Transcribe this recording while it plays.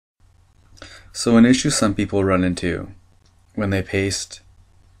So an issue some people run into when they paste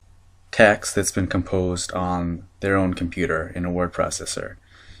text that's been composed on their own computer in a word processor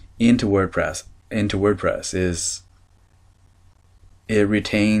into WordPress is it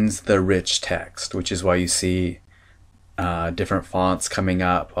retains the rich text, which is why you see different fonts coming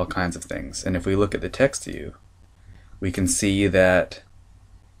up, all kinds of things. And if we look at the text view, we can see that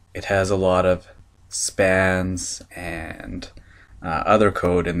it has a lot of spans and other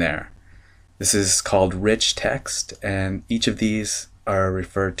code in there. This is called rich text, and each of these are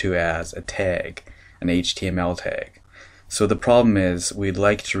referred to as a tag, an HTML tag. So the problem is we'd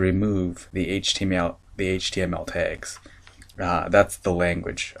like to remove the HTML tags. That's the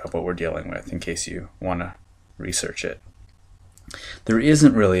language of what we're dealing with, in case you want to research it. There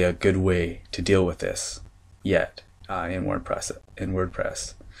isn't really a good way to deal with this yet in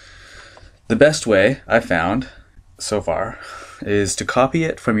WordPress. The best way I've found so far is to copy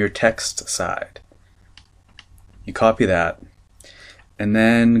it from your text side. You copy that and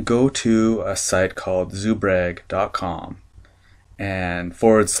then go to a site called zubreg.com and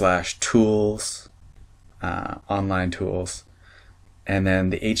 /tools, online tools, and then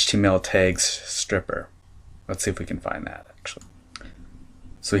the HTML tags stripper. Let's see if we can find that actually.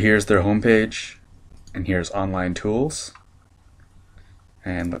 So here's their homepage, and here's online tools,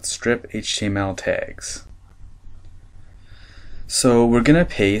 and let's strip HTML tags. So we're going to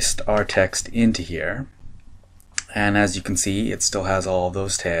paste our text into here, and as you can see, it still has all of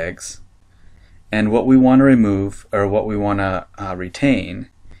those tags. And what we want to remove, or what we want to retain,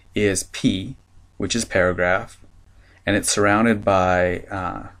 is P, which is paragraph, and it's surrounded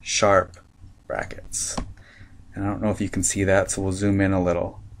by sharp brackets. And I don't know if you can see that, so we'll zoom in a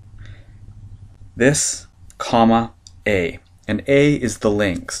little. This, comma, A. And A is the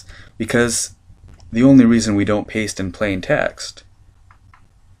links, because the only reason we don't paste in plain text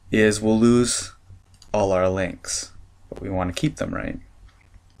is we'll lose all our links, but we want to keep them, right?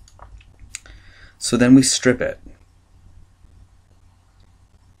 So then we strip it.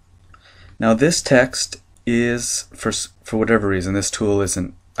 Now this text is, for whatever reason, this tool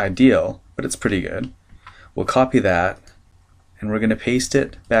isn't ideal, but it's pretty good. We'll copy that, and we're going to paste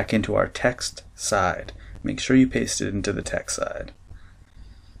it back into our text side. Make sure you paste it into the text side.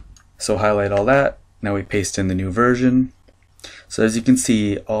 So highlight all that. Now we paste in the new version. So as you can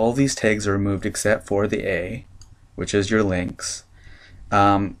see, all these tags are removed except for the A, which is your links.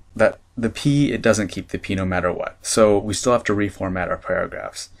 That the P, it doesn't keep the P no matter what. So we still have to reformat our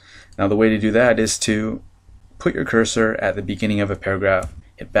paragraphs. Now the way to do that is to put your cursor at the beginning of a paragraph,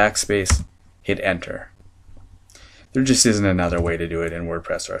 hit backspace, hit enter. There just isn't another way to do it in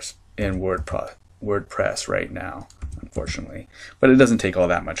WordPress right now, unfortunately. But it doesn't take all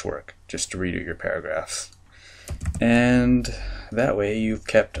that much work just to redo your paragraphs. And that way you've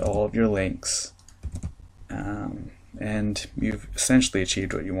kept all of your links, and you've essentially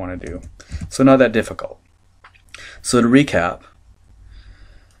achieved what you want to do. So not that difficult. So to recap,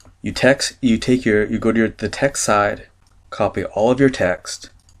 you go to the text side, copy all of your text,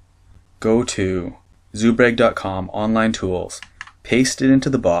 go to zubreg.com, online tools, paste it into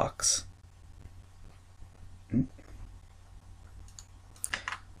the box,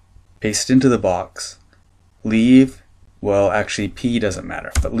 leave, well actually P doesn't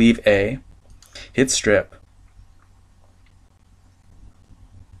matter, but leave A, hit strip,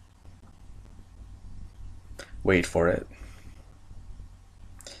 wait for it,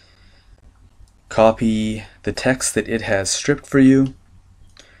 copy the text that it has stripped for you,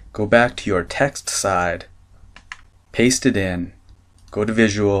 go back to your text side, paste it in, go to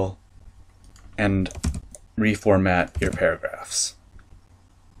visual, and reformat your paragraphs.